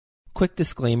quick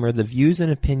disclaimer, the views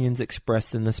and opinions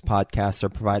expressed in this podcast are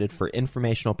provided for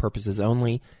informational purposes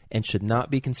only and should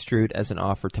not be construed as an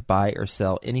offer to buy or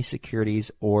sell any securities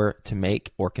or to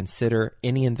make or consider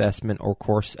any investment or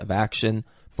course of action.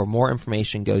 For more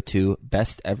information, go to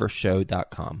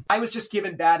bestevershow.com. I was just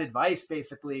given bad advice,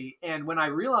 basically. And when I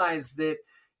realized that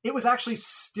it was actually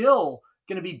still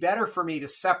going to be better for me to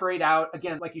separate out,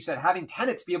 again, like you said, having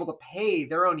tenants be able to pay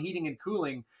their own heating and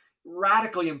cooling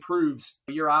radically improves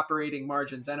your operating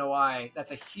margins, NOI.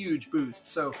 That's a huge boost.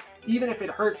 So even if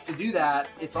it hurts to do that,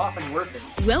 it's often worth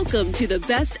it. Welcome to the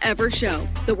Best Ever Show,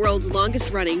 the world's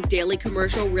longest running daily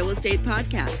commercial real estate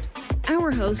podcast.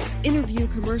 Our hosts interview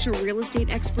commercial real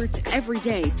estate experts every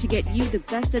day to get you the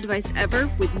best advice ever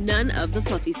with none of the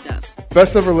fluffy stuff.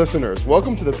 Best ever listeners,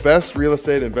 welcome to the Best Real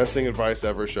Estate Investing Advice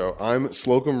Ever Show. I'm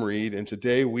Slocum Reed, and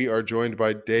today we are joined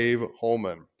by Dave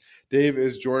Holman. Dave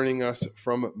is joining us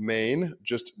from Maine,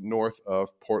 just north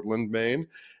of Portland, Maine.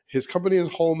 His company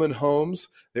is Holman Homes.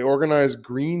 They organize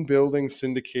green building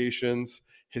syndications,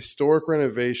 historic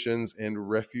renovations, and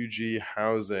refugee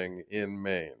housing in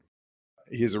Maine.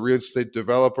 He's a real estate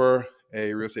developer,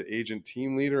 a real estate agent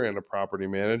team leader, and a property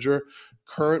manager.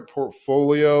 Current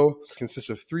portfolio consists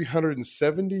of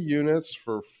 370 units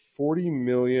for $40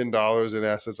 million in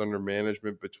assets under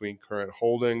management between current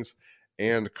holdings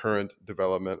and current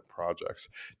development projects.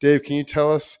 Dave, can you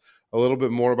tell us a little bit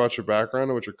more about your background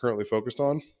and what you're currently focused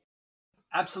on?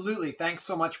 Absolutely. Thanks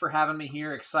so much for having me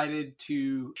here. Excited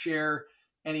to share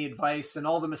any advice and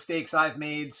all the mistakes I've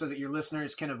made so that your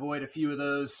listeners can avoid a few of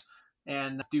those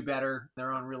and do better in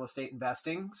their own real estate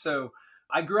investing. So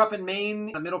I grew up in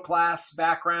Maine, a middle-class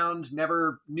background,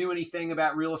 never knew anything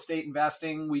about real estate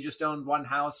investing. We just owned one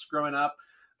house growing up.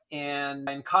 And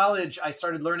in college, I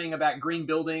started learning about green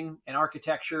building and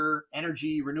architecture,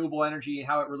 energy, renewable energy,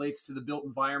 how it relates to the built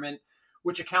environment,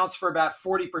 which accounts for about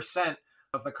 40%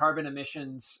 of the carbon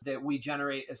emissions that we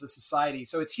generate as a society.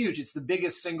 So it's huge. It's the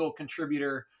biggest single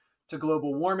contributor to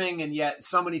global warming. And yet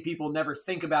so many people never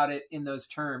think about it in those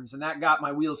terms. And that got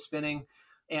my wheels spinning.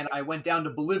 And I went down to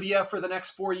Bolivia for the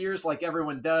next 4 years, like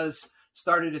everyone does,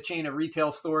 started a chain of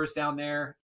retail stores down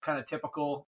there, kind of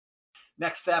typical.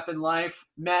 Next step in life,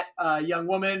 met a young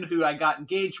woman who I got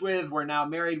engaged with. We're now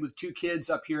married with 2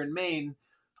 kids up here in Maine.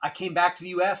 I came back to the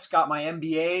US, got my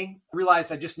MBA,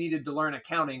 realized I just needed to learn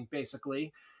accounting,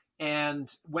 basically,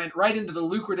 and went right into the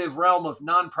lucrative realm of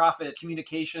nonprofit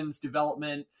communications,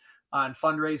 development, and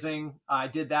fundraising. I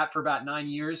did that for about 9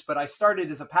 years, but I started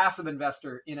as a passive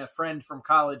investor in a friend from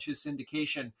college, his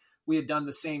syndication. We had done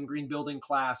the same green building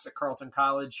class at Carleton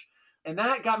College. And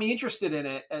that got me interested in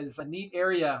it as a neat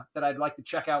area that I'd like to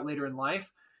check out later in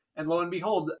life. And lo and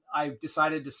behold, I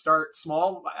decided to start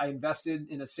small. I invested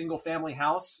in a single family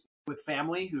house with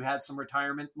family who had some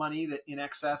retirement money that in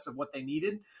excess of what they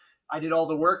needed. I did all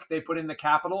the work, they put in the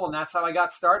capital, and that's how I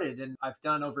got started. And I've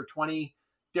done over 20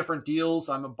 different deals.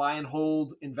 I'm a buy and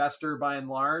hold investor by and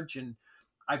large. And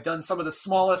I've done some of the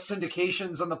smallest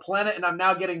syndications on the planet, and I'm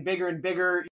now getting bigger and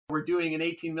bigger. We're doing an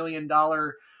 $18 million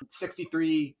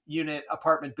 63-unit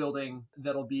apartment building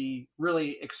that'll be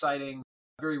really exciting,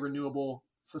 very renewable,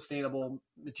 sustainable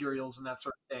materials and that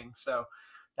sort of thing. So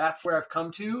that's where I've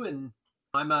come to. And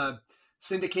I'm a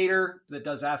syndicator that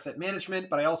does asset management,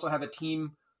 but I also have a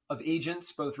team of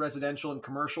agents, both residential and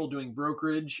commercial, doing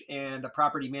brokerage, and a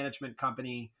property management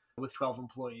company with 12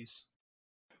 employees.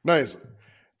 Nice.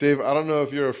 Dave, I don't know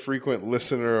if you're a frequent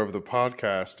listener of the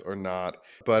podcast or not,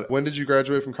 but when did you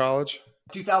graduate from college?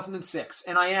 2006,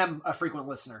 and I am a frequent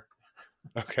listener.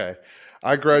 Okay.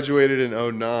 I graduated in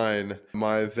 2009.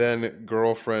 My then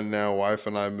girlfriend, now wife,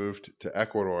 and I moved to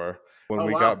Ecuador. When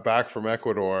we got back from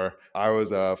Ecuador, I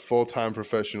was a full-time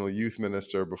professional youth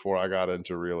minister before I got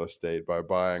into real estate by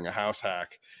buying a house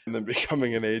hack and then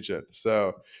becoming an agent.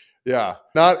 So yeah,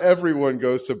 not everyone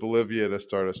goes to Bolivia to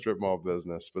start a strip mall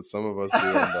business, but some of us do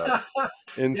end up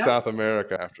in South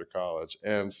America after college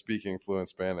and speaking fluent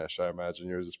Spanish. I imagine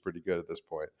yours is pretty good at this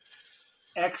point.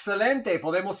 Excelente.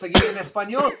 Podemos seguir en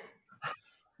español.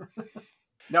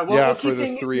 Now, we'll for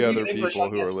the 3 other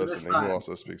people who are listening who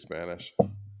also speak Spanish.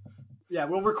 Yeah,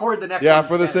 we'll record the next one. Yeah,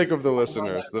 for the sake of the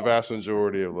listeners, the vast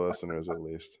majority of the listeners at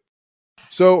least.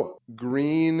 So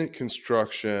green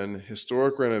construction,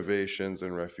 historic renovations,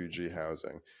 and refugee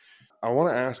housing. I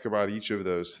want to ask about each of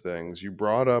those things. You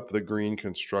brought up the green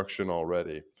construction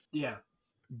already. Yeah.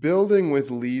 Building with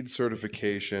LEED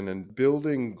certification and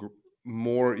building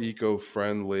more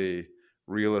eco-friendly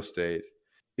real estate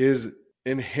is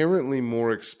inherently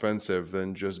more expensive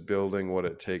than just building what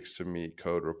it takes to meet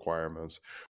code requirements.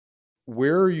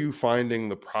 Where are you finding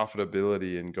the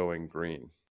profitability in going green?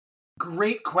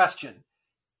 Great question.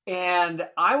 And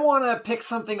I want to pick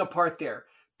something apart there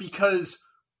because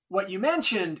what you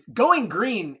mentioned, going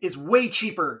green is way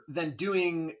cheaper than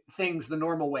doing things the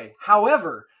normal way.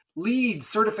 However, LEED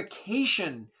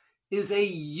certification is a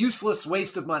useless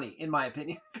waste of money, in my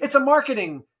opinion. It's a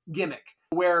marketing gimmick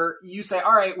where you say,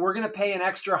 all right, we're going to pay an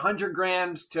extra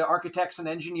 $100,000 to architects and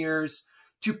engineers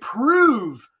to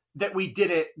prove that we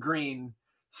did it green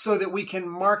so that we can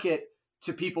market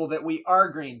to people that we are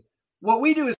green. What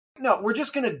we do is, no, we're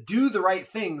just going to do the right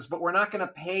things, but we're not going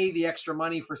to pay the extra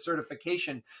money for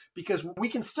certification because we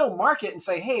can still market and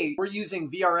say, hey, we're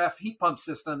using VRF heat pump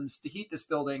systems to heat this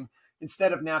building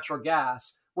instead of natural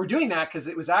gas. We're doing that because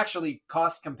it was actually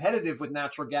cost competitive with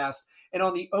natural gas. And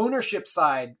on the ownership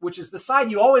side, which is the side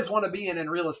you always want to be in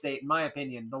real estate, in my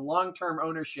opinion, the long-term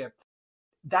ownership,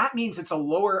 that means it's a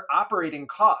lower operating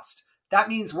cost. That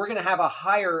means we're going to have a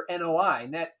higher NOI,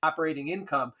 net operating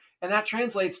income, and that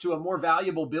translates to a more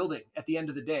valuable building at the end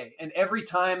of the day. And every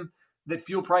time that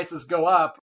fuel prices go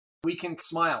up, we can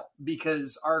smile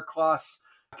because our costs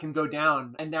can go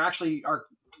down. And they're actually, our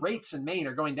rates in Maine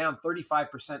are going down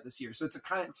 35% this year. So it's a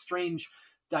kind of strange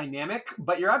dynamic,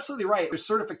 but you're absolutely right. There's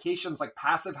certifications like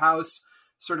Passive House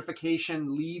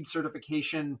certification, LEED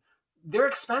certification. They're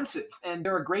expensive and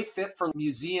they're a great fit for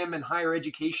museum and higher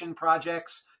education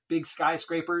projects, big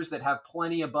skyscrapers that have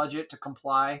plenty of budget to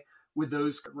comply with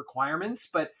those requirements.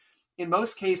 But in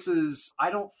most cases, I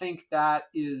don't think that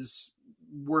is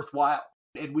worthwhile.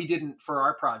 And we didn't for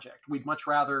our project. We'd much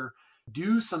rather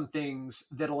do some things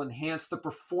that'll enhance the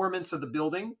performance of the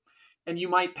building. And you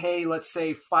might pay, let's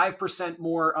say, 5%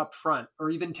 more upfront or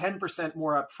even 10%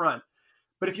 more upfront.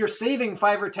 But if you're saving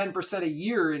 5 or 10% a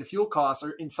year in fuel costs,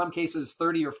 or in some cases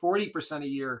 30 or 40% a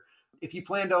year, if you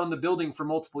plan to own the building for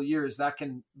multiple years, that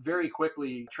can very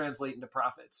quickly translate into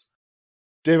profits.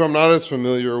 Dave, I'm not as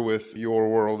familiar with your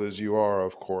world as you are,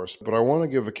 of course, but I want to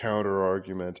give a counter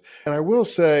argument. And I will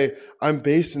say I'm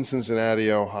based in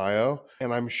Cincinnati, Ohio,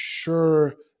 and I'm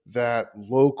sure that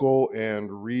local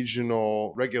and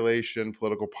regional regulation,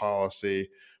 political policy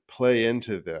play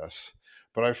into this.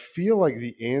 But I feel like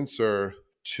the answer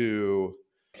to,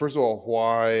 first of all,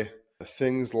 why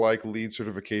things like LEED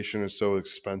certification is so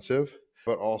expensive,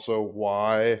 but also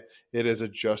why it is a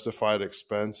justified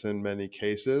expense in many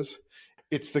cases.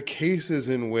 It's the cases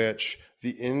in which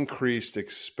the increased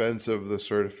expense of the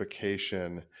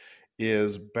certification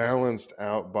is balanced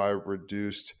out by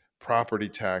reduced property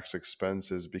tax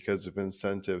expenses because of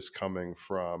incentives coming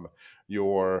from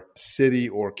your city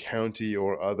or county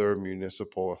or other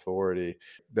municipal authority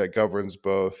that governs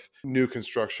both new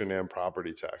construction and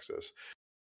property taxes.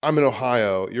 I'm in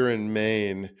Ohio, you're in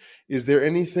Maine. Is there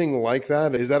anything like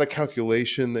that? Is that a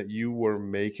calculation that you were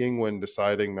making when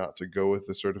deciding not to go with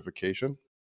the certification?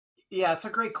 Yeah, it's a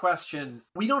great question.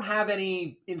 We don't have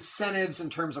any incentives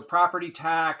in terms of property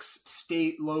tax,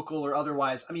 state, local, or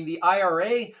otherwise. I mean, the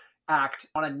IRA Act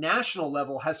on a national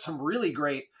level has some really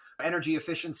great energy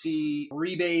efficiency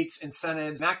rebates,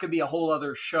 incentives. That could be a whole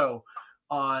other show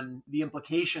on the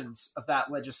implications of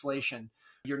that legislation.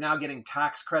 You're now getting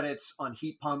tax credits on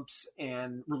heat pumps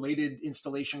and related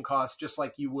installation costs, just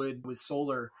like you would with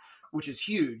solar, which is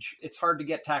huge. It's hard to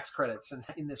get tax credits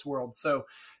in this world. So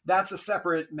that's a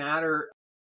separate matter.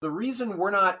 The reason we're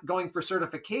not going for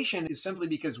certification is simply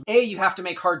because, A, you have to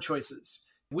make hard choices.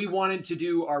 We wanted to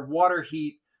do our water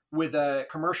heat with a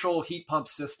commercial heat pump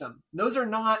system. Those are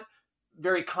not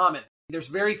very common. There's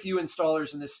very few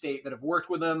installers in this state that have worked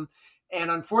with them.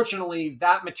 And unfortunately,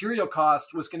 that material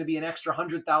cost was going to be an extra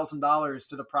 $100,000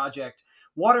 to the project.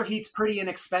 Water heat's pretty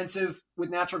inexpensive with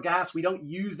natural gas. We don't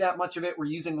use that much of it. We're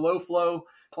using low flow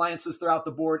appliances throughout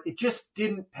the board. It just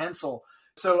didn't pencil.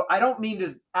 So I don't mean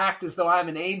to act as though I'm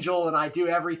an angel and I do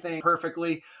everything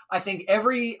perfectly. I think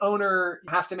every owner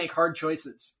has to make hard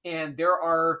choices. And there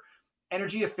are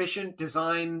energy efficient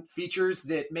design features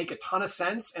that make a ton of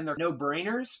sense and they're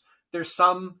no-brainers. There's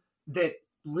some that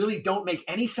really don't make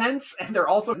any sense and they're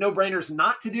also no-brainers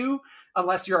not to do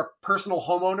unless you're a personal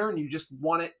homeowner and you just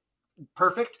want it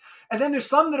perfect. And then there's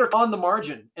some that are on the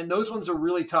margin and those ones are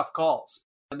really tough calls.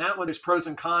 And that one, there's pros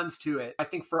and cons to it. I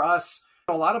think for us,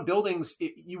 a lot of buildings,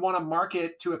 you want to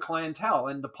market to a clientele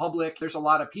and the public. There's a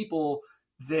lot of people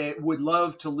that would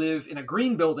love to live in a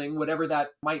green building, whatever that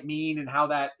might mean and how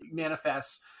that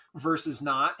manifests versus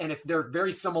not. And if they're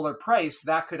very similar price,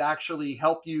 that could actually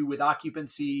help you with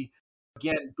occupancy,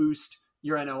 again, boost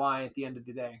your NOI at the end of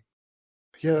the day.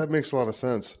 Yeah, that makes a lot of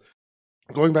sense.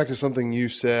 Going back to something you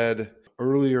said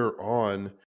earlier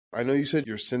on, I know you said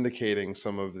you're syndicating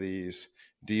some of these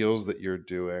deals that you're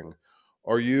doing.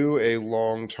 Are you a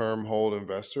long-term hold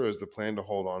investor? Is the plan to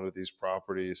hold on to these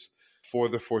properties for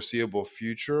the foreseeable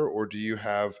future, or do you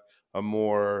have a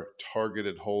more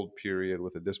targeted hold period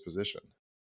with a disposition?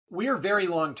 We are very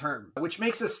long term, which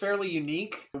makes us fairly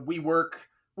unique. We work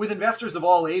with investors of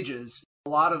all ages. A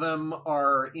lot of them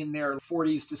are in their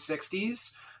 40s to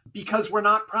 60s because we're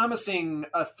not promising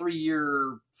a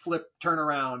 3-year flip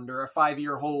turnaround or a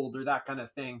 5-year hold or that kind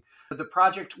of thing. The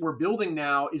project we're building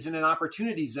now is in an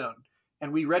opportunity zone,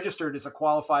 and we registered as a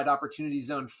qualified opportunity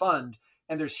zone fund.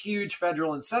 And there's huge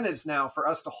federal incentives now for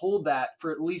us to hold that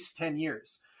for at least 10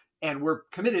 years. And we're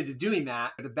committed to doing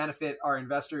that to benefit our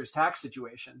investors' tax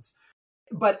situations.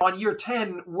 But on year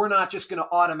 10, we're not just going to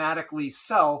automatically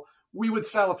sell. We would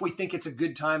sell if we think it's a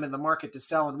good time in the market to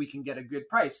sell and we can get a good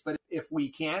price. But if we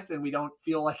can't and we don't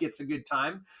feel like it's a good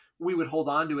time, we would hold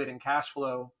on to it in cash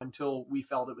flow until we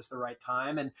felt it was the right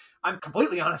time. And I'm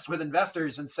completely honest with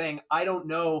investors and saying, I don't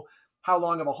know how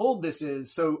long of a hold this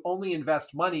is, so only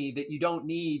invest money that you don't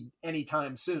need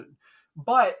anytime soon.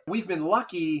 But we've been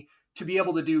lucky to be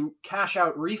able to do cash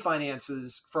out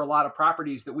refinances for a lot of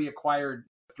properties that we acquired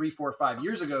 3, 4, 5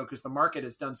 years ago because the market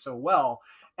has done so well,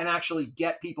 and actually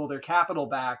get people their capital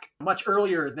back much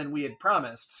earlier than we had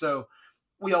promised. So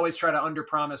we always try to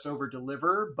under-promise,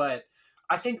 over-deliver, but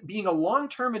I think being a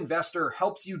long-term investor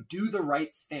helps you do the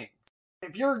right thing.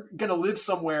 If you're going to live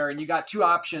somewhere and you got 2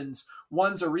 options,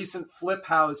 one's a recent flip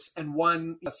house and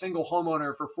one a single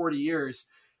homeowner for 40 years,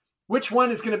 which one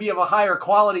is going to be of a higher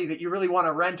quality that you really want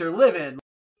to rent or live in?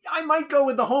 I might go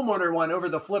with the homeowner one over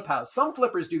the flip house. Some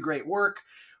flippers do great work,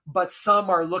 but some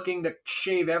are looking to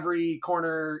shave every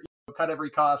corner, cut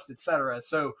every cost, etc.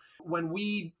 So when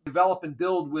we develop and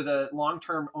build with a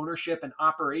long-term ownership and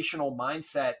operational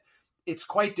mindset, it's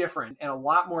quite different, and a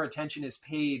lot more attention is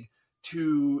paid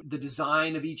to the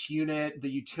design of each unit, the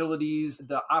utilities,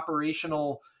 the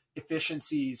operational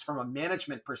efficiencies from a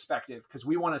management perspective, because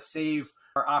we want to save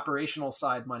our operational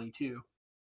side money too.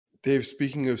 Dave,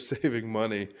 speaking of saving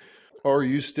money, are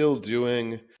you still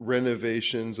doing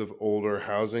renovations of older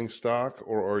housing stock,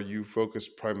 or are you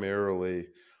focused primarily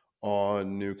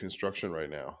on new construction right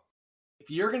now?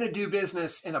 If you're going to do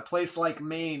business in a place like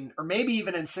Maine, or maybe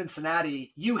even in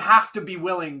Cincinnati, you have to be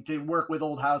willing to work with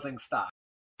old housing stock.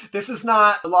 This is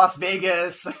not Las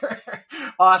Vegas or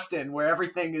Austin, where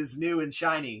everything is new and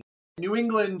shiny. In New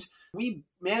England, we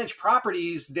manage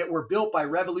properties that were built by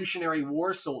Revolutionary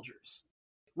War soldiers.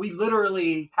 We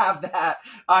literally have that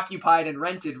occupied and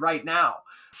rented right now.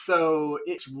 So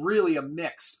it's really a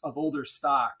mix of older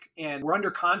stock. And we're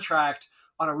under contract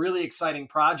on a really exciting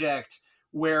project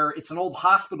where it's an old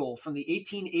hospital from the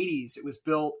 1880s. It was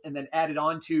built and then added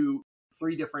on to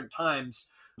 3 different times.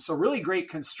 So really great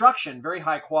construction, very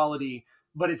high quality,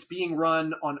 but it's being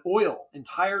run on oil,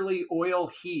 entirely oil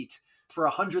heat for a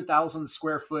 100,000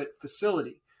 square foot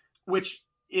facility, which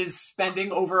is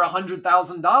spending over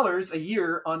 $100,000 a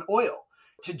year on oil.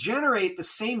 To generate the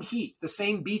same heat, the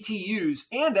same BTUs,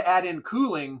 and to add in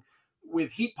cooling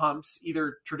with heat pumps,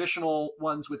 either traditional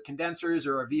ones with condensers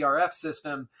or a VRF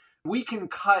system, we can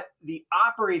cut the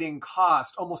operating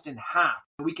cost almost in half.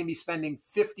 We can be spending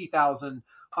 $50,000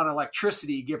 on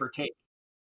electricity, give or take.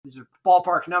 These are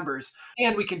ballpark numbers.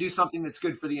 And we can do something that's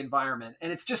good for the environment.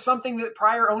 And it's just something that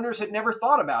prior owners had never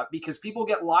thought about, because people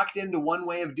get locked into one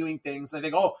way of doing things. And they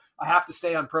think, oh, I have to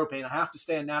stay on propane. I have to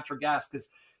stay on natural gas because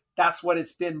that's what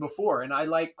it's been before. And I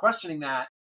like questioning that.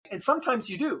 And sometimes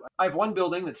you do. I have one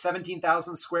building that's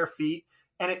 17,000 square feet,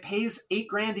 and it pays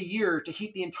 $8,000 a year to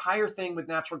heat the entire thing with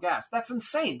natural gas. That's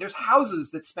insane. There's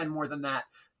houses that spend more than that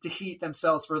to heat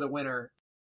themselves for the winter.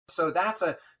 So that's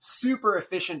a super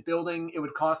efficient building. It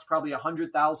would cost probably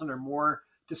 $100,000 or more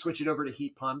to switch it over to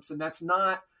heat pumps. And that's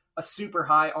not a super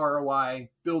high ROI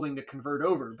building to convert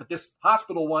over. But this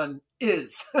hospital one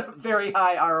is very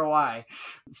high ROI.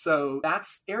 So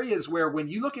that's areas where when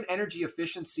you look at energy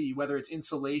efficiency, whether it's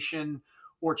insulation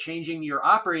or changing your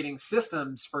operating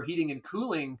systems for heating and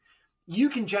cooling, you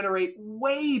can generate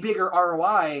way bigger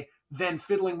ROI than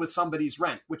fiddling with somebody's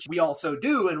rent, which we also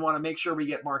do and want to make sure we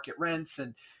get market rents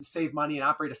and save money and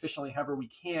operate efficiently however we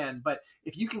can. But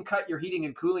if you can cut your heating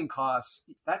and cooling costs,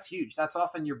 that's huge. That's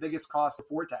often your biggest cost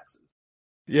before taxes.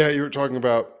 Yeah, you were talking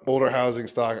about older housing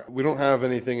stock. We don't have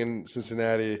anything in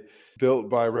Cincinnati built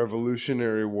by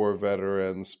Revolutionary War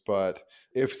veterans, but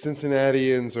if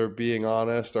Cincinnatians are being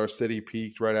honest, our city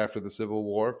peaked right after the Civil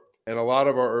War, and a lot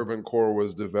of our urban core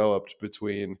was developed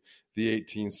between the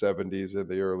 1870s and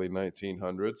the early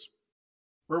 1900s.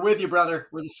 We're with you, brother.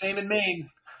 We're the same in Maine.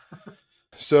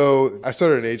 So I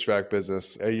started an HVAC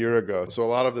business a year ago. So a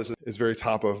lot of this is very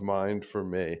top of mind for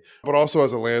me, but also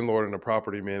as a landlord and a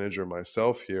property manager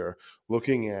myself here,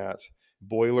 looking at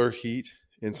boiler heat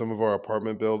in some of our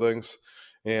apartment buildings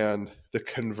and the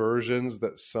conversions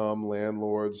that some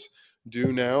landlords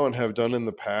do now and have done in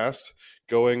the past,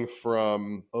 going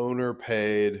from owner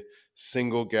paid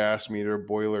single gas meter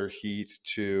boiler heat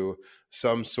to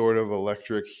some sort of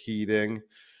electric heating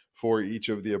for each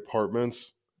of the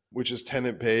apartments, which is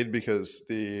tenant paid because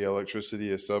the electricity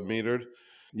is sub-metered.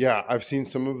 Yeah, I've seen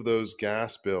some of those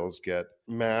gas bills get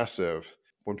massive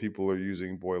when people are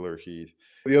using boiler heat.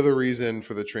 The other reason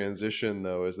for the transition,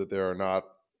 though, is that there are not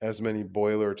as many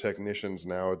boiler technicians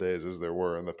nowadays as there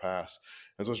were in the past.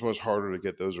 It's much harder to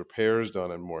get those repairs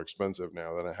done and more expensive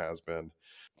now than it has been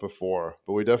before.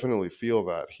 But we definitely feel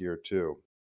that here too.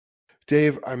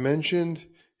 Dave, I mentioned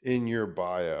in your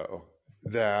bio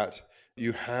that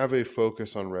you have a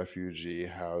focus on refugee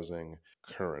housing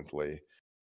currently.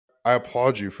 I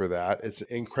applaud you for that. It's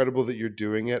incredible that you're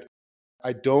doing it.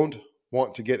 I don't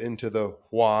want to get into the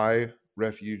why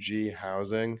refugee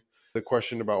housing, the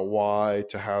question about why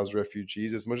to house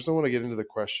refugees, as much as I want to get into the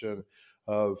question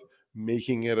of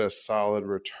making it a solid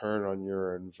return on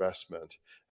your investment,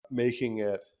 making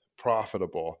it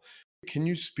profitable. Can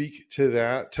you speak to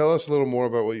that? Tell us a little more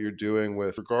about what you're doing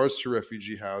with regards to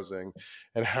refugee housing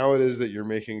and how it is that you're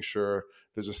making sure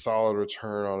there's a solid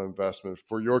return on investment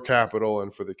for your capital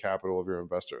and for the capital of your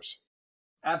investors.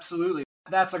 Absolutely.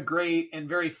 That's a great and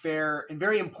very fair and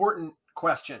very important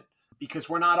question, because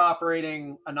we're not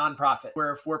operating a nonprofit.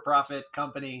 We're a for-profit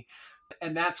company,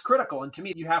 and that's critical. And to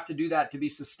me, you have to do that to be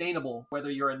sustainable,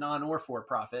 whether you're a non or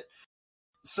for-profit.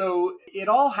 So it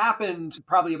all happened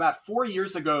probably about 4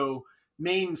 years ago.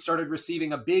 Maine started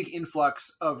receiving a big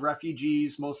influx of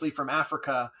refugees, mostly from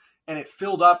Africa, and it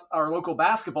filled up our local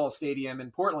basketball stadium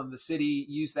in Portland. The city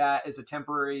used that as a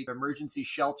temporary emergency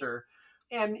shelter.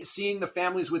 And seeing the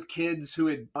families with kids who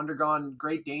had undergone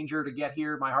great danger to get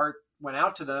here, my heart went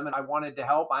out to them and I wanted to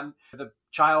help. I'm the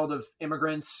child of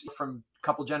immigrants from a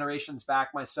couple generations back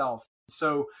myself.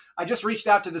 So I just reached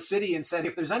out to the city and said,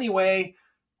 if there's any way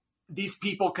these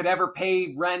people could ever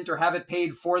pay rent or have it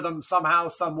paid for them somehow,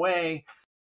 some way,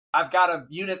 I've got a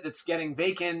unit that's getting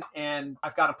vacant and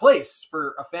I've got a place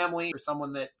for a family or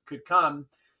someone that could come.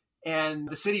 And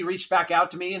the city reached back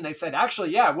out to me and they said,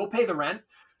 actually, yeah, we'll pay the rent.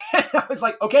 And I was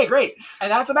like, okay, great.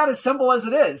 And that's about as simple as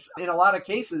it is in a lot of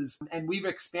cases. And we've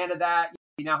expanded that.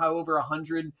 We now have over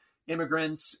 100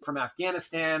 immigrants from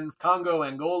Afghanistan, Congo,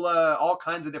 Angola, all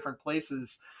kinds of different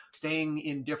places staying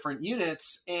in different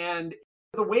units. And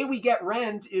the way we get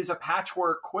rent is a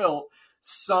patchwork quilt.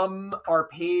 Some are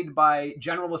paid by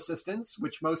general assistance,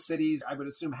 which most cities, I would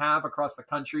assume, have across the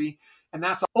country. And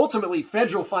that's ultimately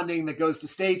federal funding that goes to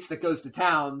states, that goes to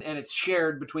town, and it's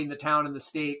shared between the town and the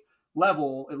state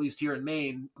level, at least here in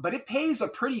Maine. But it pays a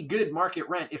pretty good market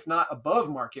rent, if not above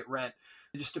market rent,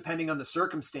 just depending on the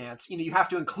circumstance. You have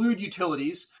to include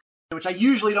utilities, which I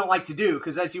usually don't like to do,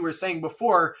 because as you were saying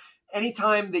before,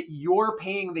 anytime that you're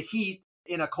paying the heat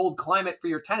in a cold climate for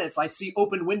your tenants, I see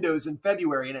open windows in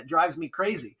February and it drives me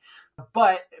crazy.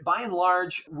 But by and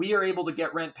large, we are able to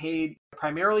get rent paid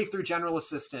primarily through general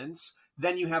assistance.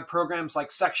 Then you have programs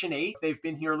like Section 8. They've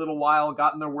been here a little while,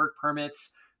 gotten their work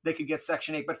permits. They could get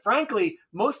Section 8. But frankly,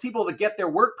 most people that get their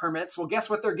work permits, well, guess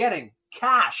what they're getting?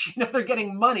 Cash. They're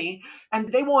getting money,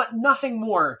 and they want nothing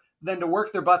more than to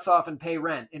work their butts off and pay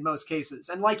rent in most cases.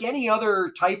 And like any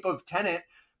other type of tenant,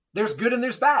 there's good and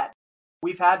there's bad.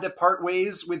 We've had to part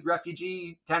ways with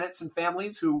refugee tenants and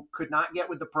families who could not get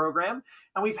with the program.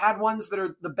 And we've had ones that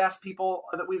are the best people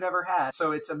that we've ever had.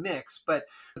 So it's a mix. But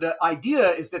the idea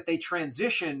is that they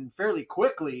transition fairly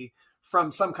quickly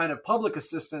from some kind of public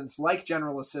assistance like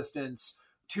general assistance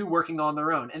to working on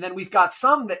their own. And then we've got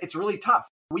some that it's really tough.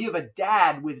 We have a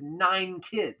dad with 9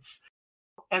 kids.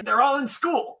 And they're all in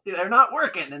school. They're not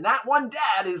working. And that one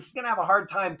dad is going to have a hard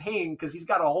time paying because he's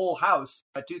got a whole house,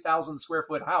 a 2,000 square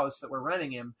foot house that we're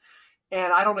renting him.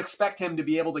 And I don't expect him to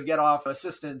be able to get off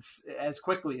assistance as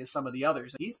quickly as some of the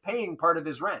others. He's paying part of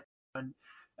his rent, and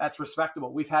that's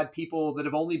respectable. We've had people that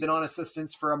have only been on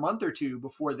assistance for a month or two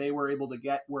before they were able to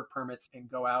get work permits and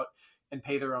go out and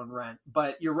pay their own rent.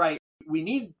 But you're right. We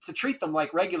need to treat them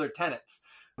like regular tenants.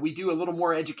 We do a little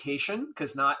more education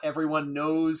because not everyone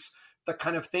knows the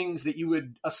kind of things that you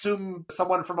would assume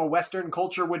someone from a Western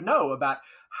culture would know about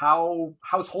how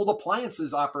household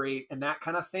appliances operate and that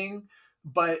kind of thing.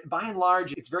 But by and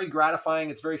large, it's very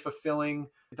gratifying. It's very fulfilling.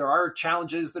 There are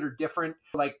challenges that are different.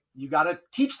 Like you got to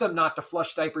teach them not to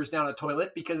flush diapers down a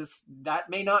toilet because that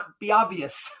may not be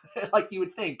obvious like you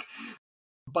would think.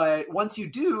 But once you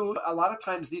do, a lot of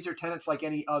times these are tenants like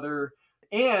any other.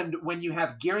 And when you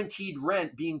have guaranteed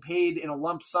rent being paid in a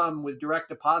lump sum with direct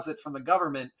deposit from the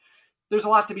government, there's a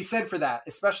lot to be said for that,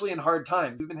 especially in hard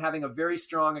times. We've been having a very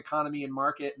strong economy and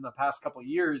market in the past couple of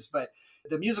years, but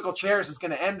the musical chairs is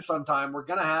going to end sometime. We're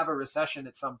going to have a recession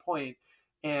at some point,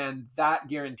 and that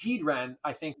guaranteed rent,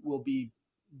 I think, will be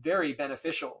very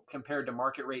beneficial compared to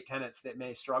market rate tenants that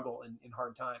may struggle in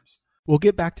hard times. We'll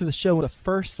get back to the show, but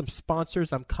first, some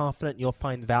sponsors I'm confident you'll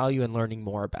find value in learning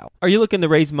more about. Are you looking to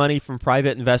raise money from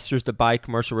private investors to buy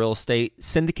commercial real estate?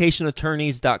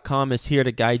 Syndicationattorneys.com is here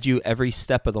to guide you every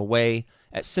step of the way.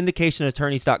 At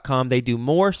syndicationattorneys.com, they do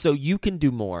more so you can do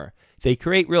more. They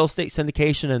create real estate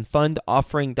syndication and fund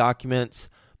offering documents,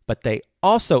 but they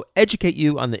also educate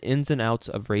you on the ins and outs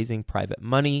of raising private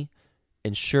money,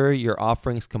 ensure your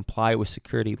offerings comply with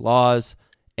security laws,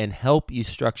 and help you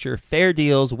structure fair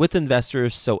deals with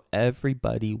investors so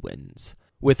everybody wins.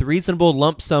 With reasonable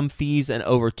lump sum fees and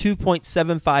over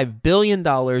 $2.75 billion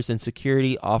in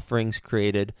security offerings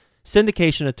created,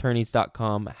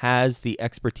 syndicationattorneys.com has the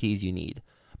expertise you need.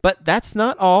 But that's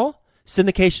not all.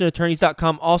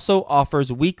 Syndicationattorneys.com also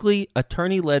offers weekly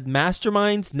attorney-led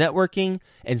masterminds, networking,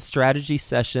 and strategy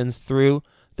sessions through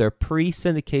their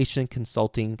pre-syndication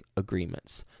consulting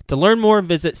agreements. To learn more,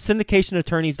 visit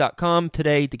syndicationattorneys.com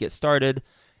today to get started.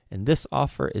 And this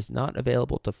offer is not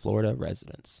available to Florida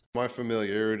residents. My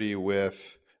familiarity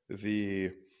with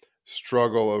the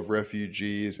struggle of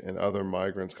refugees and other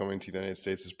migrants coming to the United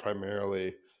States is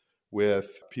primarily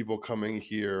with people coming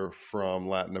here from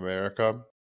Latin America.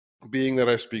 Being that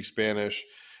I speak Spanish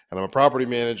and I'm a property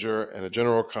manager and a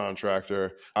general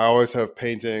contractor, I always have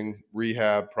painting,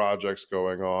 rehab projects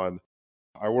going on.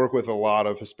 I work with a lot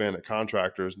of Hispanic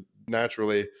contractors,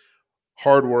 naturally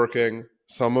hardworking.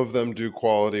 Some of them do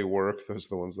quality work. Those are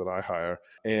the ones that I hire.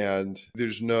 And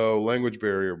there's no language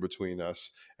barrier between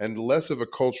us and less of a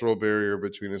cultural barrier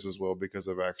between us as well, because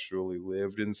I've actually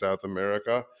lived in South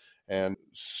America and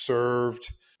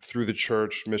served through the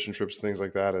church, mission trips, things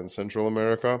like that in Central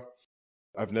America.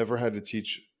 I've never had to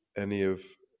teach any of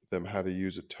them how to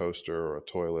use a toaster or a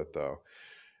toilet, though.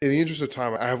 In the interest of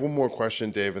time, I have one more question,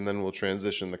 Dave, and then we'll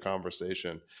transition the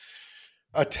conversation.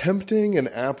 Attempting an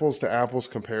apples-to-apples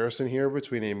comparison here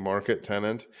between a market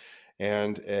tenant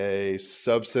and a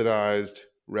subsidized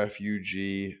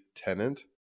refugee tenant.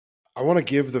 I want to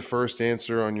give the first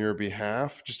answer on your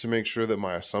behalf just to make sure that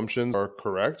my assumptions are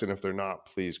correct, and if they're not,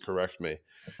 please correct me.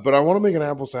 But I want to make an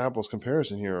apples-to-apples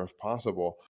comparison here if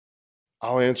possible.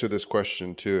 I'll answer this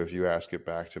question too if you ask it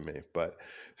back to me. But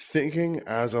thinking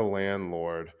as a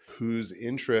landlord whose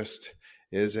interest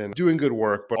is in doing good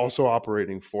work, but also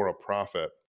operating for a profit,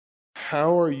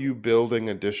 how are you building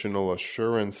additional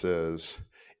assurances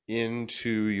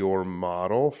into your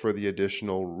model for the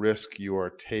additional risk you are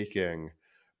taking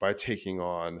by taking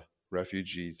on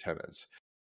refugee tenants?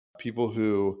 People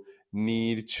who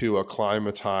need to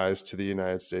acclimatize to the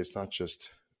United States, not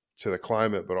just to the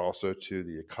climate, but also to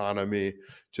the economy,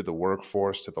 to the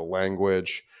workforce, to the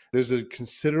language. There's a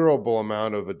considerable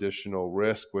amount of additional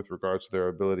risk with regards to their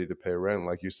ability to pay rent.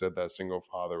 Like you said, that single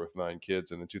father with 9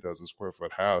 kids in a 2,000 square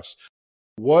foot house.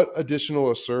 What additional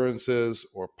assurances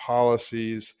or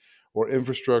policies or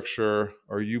infrastructure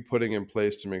are you putting in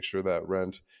place to make sure that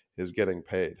rent is getting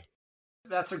paid?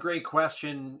 That's a great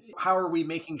question. How are we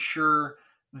making sure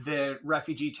that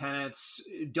refugee tenants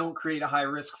don't create a high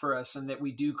risk for us and that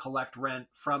we do collect rent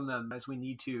from them as we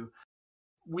need to?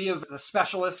 We have a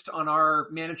specialist on our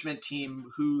management team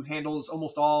who handles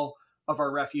almost all of our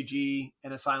refugee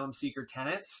and asylum seeker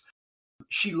tenants.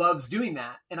 She loves doing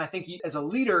that. And I think as a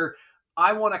leader,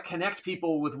 I want to connect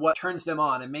people with what turns them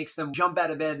on and makes them jump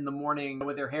out of bed in the morning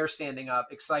with their hair standing up,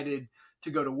 excited to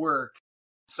go to work.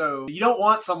 So you don't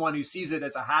want someone who sees it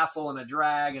as a hassle and a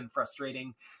drag and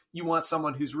frustrating. You want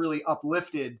someone who's really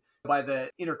uplifted by the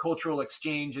intercultural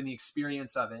exchange and the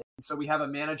experience of it. So we have a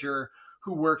manager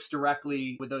who works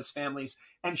directly with those families,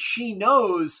 and she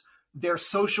knows their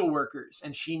social workers,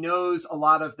 and she knows a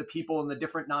lot of the people in the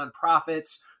different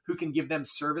nonprofits who can give them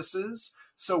services.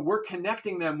 So we're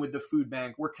connecting them with the food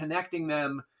bank. We're connecting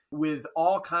them with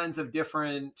all kinds of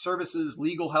different services,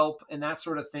 legal help, and that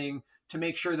sort of thing to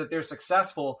make sure that they're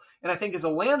successful. And I think as a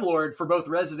landlord for both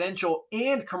residential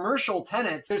and commercial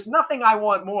tenants, there's nothing I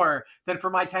want more than for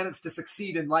my tenants to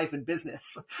succeed in life and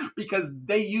business because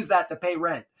they use that to pay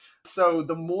rent. So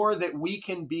the more that we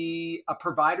can be a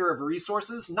provider of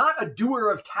resources, not a doer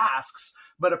of tasks,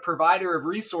 but a provider of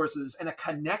resources and a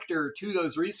connector to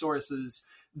those resources,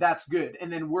 that's good.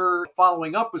 And then we're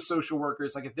following up with social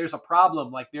workers. Like if there's a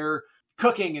problem, like they're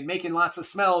cooking and making lots of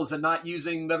smells and not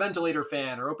using the ventilator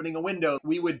fan or opening a window,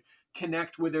 we would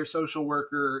connect with their social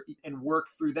worker and work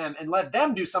through them and let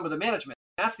them do some of the management.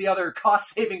 That's the other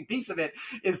cost-saving piece of it,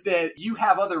 is that you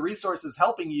have other resources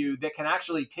helping you that can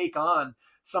actually take on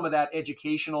some of that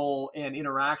educational and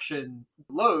interaction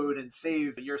load and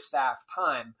save your staff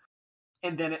time.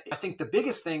 And then I think the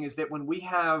biggest thing is that when we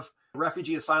have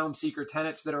refugee asylum seeker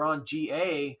tenants that are on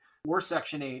GA or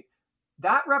Section 8,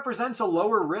 that represents a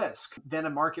lower risk than a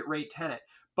market rate tenant.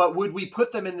 But would we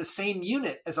put them in the same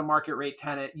unit as a market rate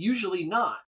tenant? Usually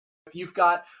not. If you've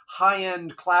got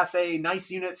high-end Class A nice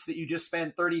units that you just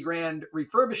spent 30 grand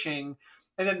refurbishing,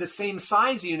 and then the same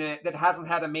size unit that hasn't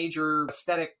had a major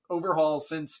aesthetic overhaul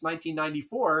since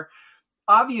 1994,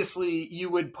 obviously you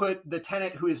would put the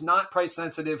tenant who is not price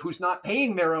sensitive, who's not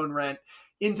paying their own rent,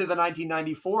 into the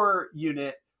 1994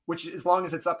 unit, which, as long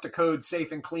as it's up to code,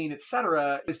 safe and clean,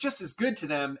 etc., is just as good to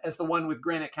them as the one with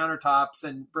granite countertops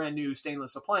and brand new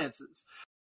stainless appliances.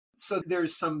 So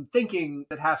there's some thinking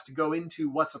that has to go into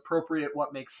what's appropriate,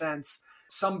 what makes sense.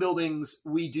 Some buildings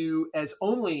we do as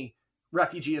only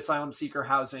refugee asylum seeker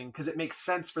housing because it makes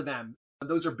sense for them.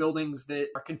 Those are buildings that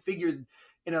are configured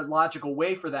in a logical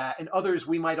way for that. And others,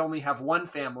 we might only have one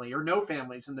family or no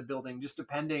families in the building, just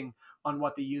depending on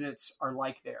what the units are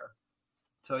like there.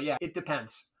 So yeah, it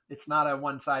depends. It's not a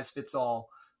one size fits all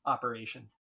operation.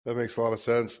 That makes a lot of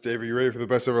sense. Dave, are you ready for the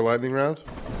best ever lightning round?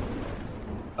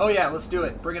 Oh yeah, let's do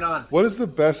it. Bring it on. What is the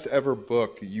best ever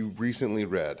book you recently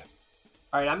read?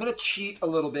 All right, I'm going to cheat a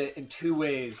little bit in two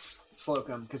ways,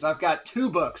 Slocum, because I've got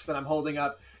two books that I'm holding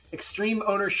up, Extreme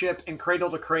Ownership and Cradle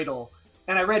to Cradle.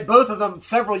 And I read both of them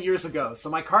several years ago, so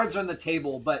my cards are on the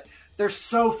table, but they're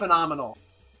so phenomenal.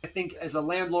 I think as a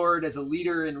landlord, as a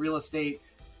leader in real estate,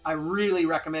 I really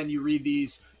recommend you read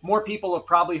these. More people have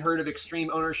probably heard of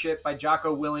Extreme Ownership by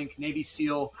Jocko Willink, Navy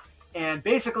SEAL. And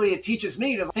basically it teaches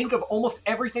me to think of almost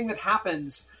everything that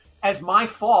happens as my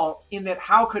fault, in that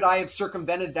how could I have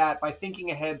circumvented that by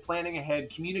thinking ahead, planning ahead,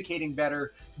 communicating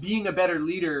better, being a better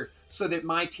leader so that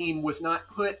my team was not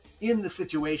put in the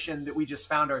situation that we just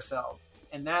found ourselves.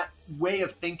 And that way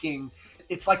of thinking,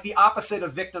 it's like the opposite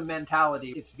of victim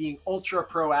mentality. It's being ultra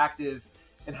proactive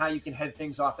and how you can head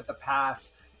things off at the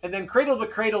pass. And then Cradle to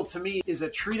Cradle, to me, is a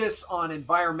treatise on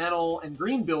environmental and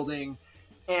green building.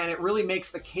 And it really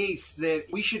makes the case that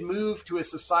we should move to a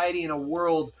society and a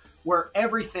world where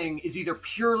everything is either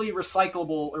purely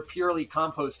recyclable or purely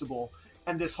compostable.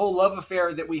 And this whole love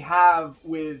affair that we have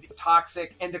with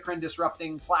toxic, endocrine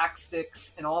disrupting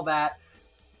plastics and all that,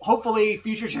 hopefully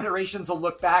future generations will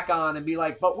look back on and be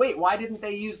like, but wait, why didn't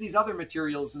they use these other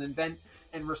materials and invent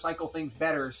and recycle things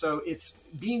better? So it's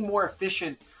being more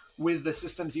efficient with the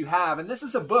systems you have. And this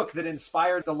is a book that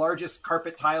inspired the largest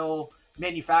carpet tile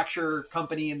manufacturer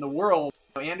company in the world,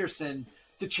 Anderson,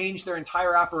 to change their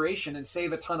entire operation and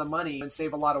save a ton of money and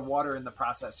save a lot of water in the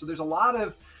process. So there's a lot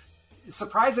of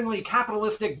surprisingly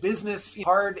capitalistic business,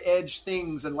 hard edge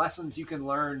things and lessons you can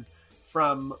learn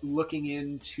from looking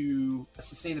into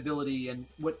sustainability and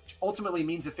what ultimately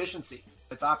means efficiency.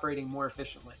 It's operating more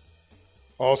efficiently.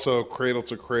 Also, Cradle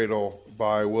to Cradle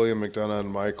by William McDonough and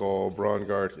Michael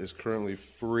Braungart is currently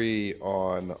free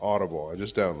on Audible. I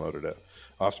just downloaded it.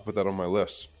 I'll have to put that on my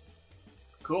list.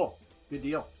 Cool. Good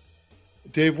deal.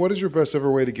 Dave, what is your best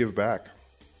ever way to give back?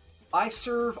 I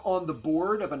serve on the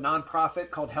board of a nonprofit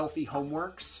called Healthy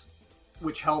Homeworks,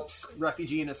 which helps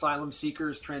refugee and asylum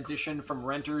seekers transition from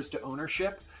renters to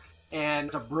ownership. And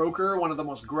as a broker, one of the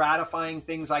most gratifying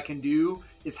things I can do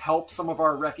is help some of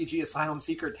our refugee asylum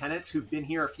seeker tenants who've been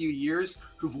here a few years,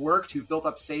 who've worked, who've built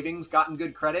up savings, gotten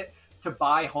good credit to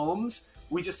buy homes.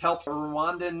 We just helped a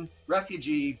Rwandan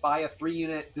refugee buy a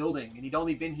 3-unit building, and he'd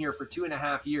only been here for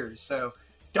 2.5 years. So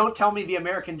don't tell me the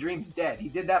American dream's dead. He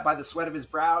did that by the sweat of his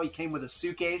brow. He came with a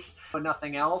suitcase, but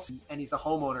nothing else, and he's a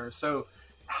homeowner. So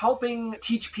helping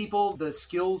teach people the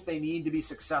skills they need to be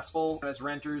successful as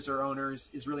renters or owners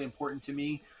is really important to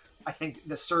me. I think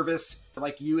the service,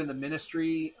 like you in the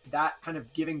ministry, that kind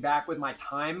of giving back with my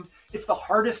time, it's the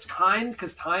hardest kind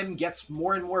because time gets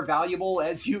more and more valuable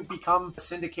as you become a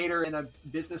syndicator and a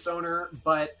business owner.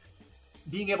 But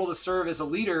being able to serve as a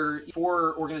leader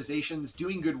for organizations,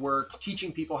 doing good work,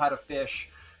 teaching people how to fish,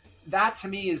 that to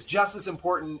me is just as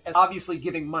important as obviously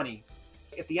giving money.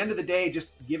 At the end of the day,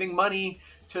 just giving money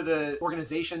to the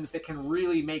organizations that can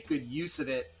really make good use of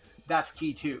it, that's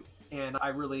key too. And I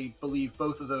really believe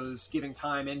both of those, giving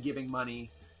time and giving money,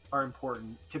 are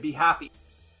important to be happy.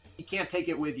 You can't take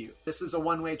it with you. This is a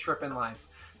one-way trip in life.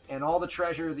 And all the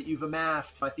treasure that you've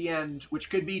amassed at the end, which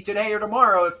could be today or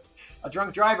tomorrow, if a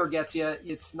drunk driver gets you,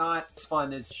 it's not as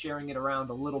fun as sharing it around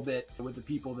a little bit with the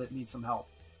people that need some help.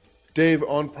 Dave,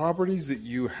 on properties that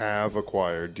you have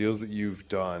acquired, deals that you've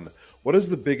done, what is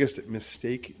the biggest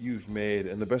mistake you've made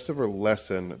and the best ever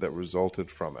lesson that resulted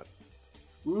from it?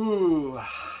 Ooh,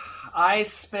 I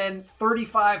spent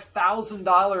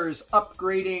 $35,000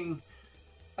 upgrading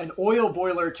an oil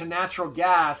boiler to natural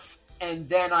gas, and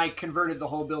then I converted the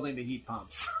whole building to heat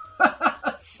pumps.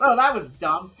 So that was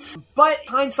dumb. But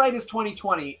hindsight is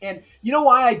 2020. And you know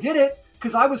why I did it?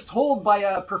 Because I was told by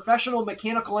a professional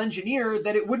mechanical engineer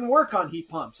that it wouldn't work on heat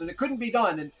pumps and it couldn't be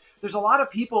done. And there's a lot of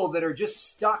people that are just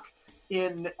stuck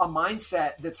in a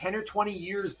mindset that's 10 or 20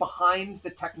 years behind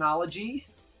the technology.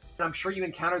 And I'm sure you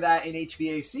encounter that in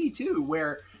HVAC too,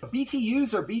 where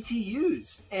BTUs are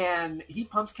BTUs and heat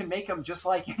pumps can make them just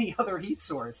like any other heat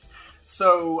source.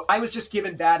 So I was just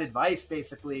given bad advice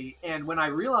basically. And when I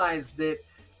realized that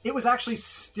it was actually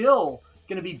still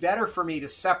going to be better for me to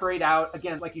separate out,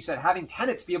 again, like you said, having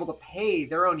tenants be able to pay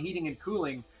their own heating and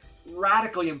cooling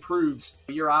radically improves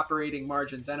your operating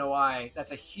margins, NOI.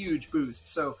 That's a huge boost.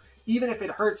 So even if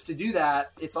it hurts to do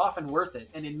that, it's often worth it.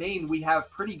 And in Maine, we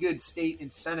have pretty good state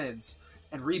incentives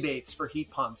and rebates for heat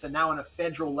pumps. And now on a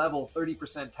federal level,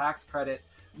 30% tax credit,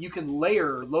 you can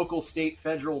layer local, state,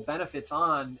 federal benefits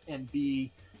on and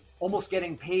be almost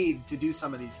getting paid to do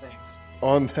some of these things.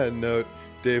 On that note,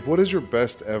 Dave, what is your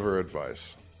best ever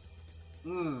advice?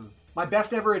 My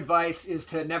best ever advice is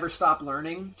to never stop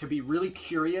learning, to be really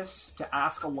curious, to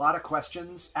ask a lot of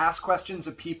questions, ask questions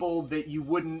of people that you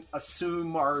wouldn't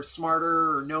assume are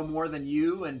smarter or know more than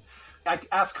you. And I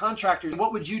ask contractors,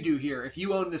 what would you do here? If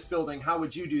you own this building, how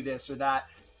would you do this or that?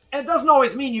 And it doesn't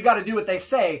always mean you got to do what they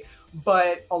say.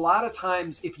 But a lot of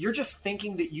times, if you're just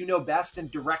thinking that you know best and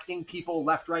directing people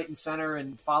left, right, and center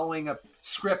and following a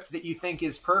script that you think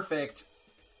is perfect,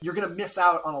 you're going to miss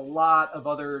out on a lot of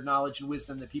other knowledge and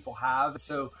wisdom that people have.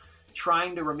 So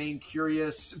trying to remain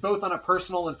curious, both on a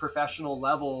personal and professional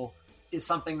level, is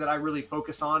something that I really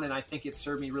focus on. And I think it's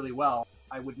served me really well.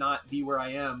 I would not be where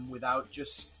I am without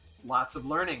just lots of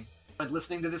learning. And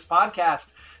listening to this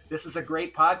podcast, this is a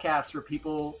great podcast for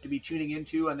people to be tuning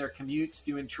into on their commutes,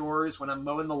 doing chores. When I'm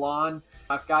mowing the lawn,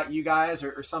 I've got you guys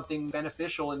or something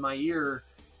beneficial in my ear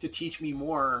to teach me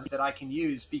more that I can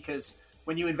use, because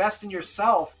when you invest in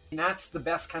yourself, that's the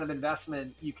best kind of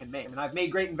investment you can make. I mean, I've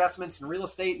made great investments in real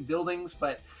estate and buildings,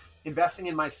 but investing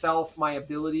in myself, my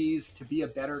abilities to be a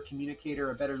better communicator,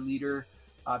 a better leader,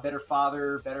 a better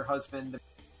father, better husband,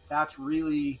 that's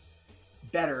really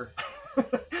better.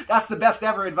 That's the best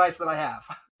ever advice that I have.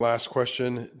 Last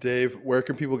question, Dave, where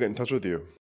can people get in touch with you?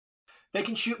 They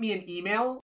can shoot me an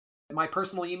email. My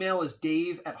personal email is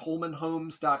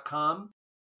dave@holmanhomes.com.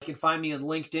 You can find me on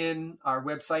LinkedIn. Our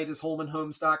website is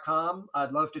holmanhomes.com.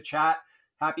 I'd love to chat.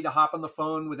 Happy to hop on the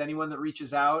phone with anyone that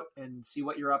reaches out and see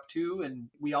what you're up to. And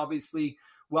we obviously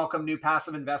welcome new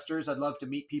passive investors. I'd love to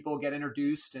meet people, get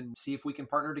introduced, and see if we can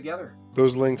partner together.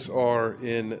 Those links are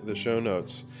in the show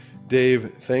notes.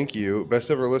 Dave, thank you.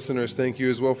 Best ever listeners, thank you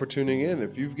as well for tuning in.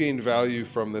 If you've gained value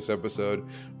from this episode,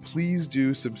 please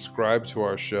do subscribe to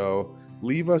our show.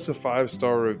 Leave us a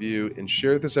 5-star review and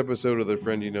share this episode with a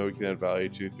friend you know you can add value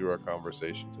to through our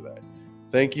conversation today.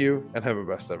 Thank you and have a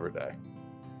best ever day.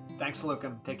 Thanks,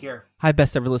 Slocum. Take care. Hi,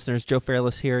 best ever listeners. Joe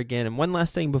Fairless here again. And one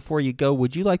last thing before you go,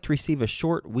 would you like to receive a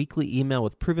short weekly email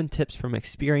with proven tips from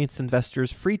experienced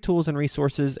investors, free tools and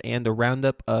resources, and a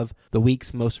roundup of the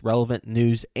week's most relevant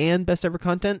news and best ever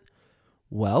content?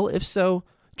 Well, if so,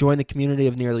 join the community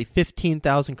of nearly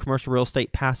 15,000 commercial real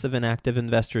estate passive and active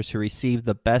investors who receive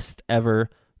the best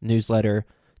ever newsletter.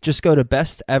 Just go to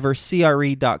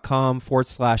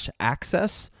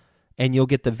bestevercre.com/access and you'll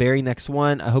get the very next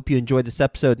one. I hope you enjoyed this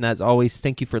episode. And as always,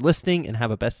 thank you for listening and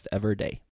have a best ever day.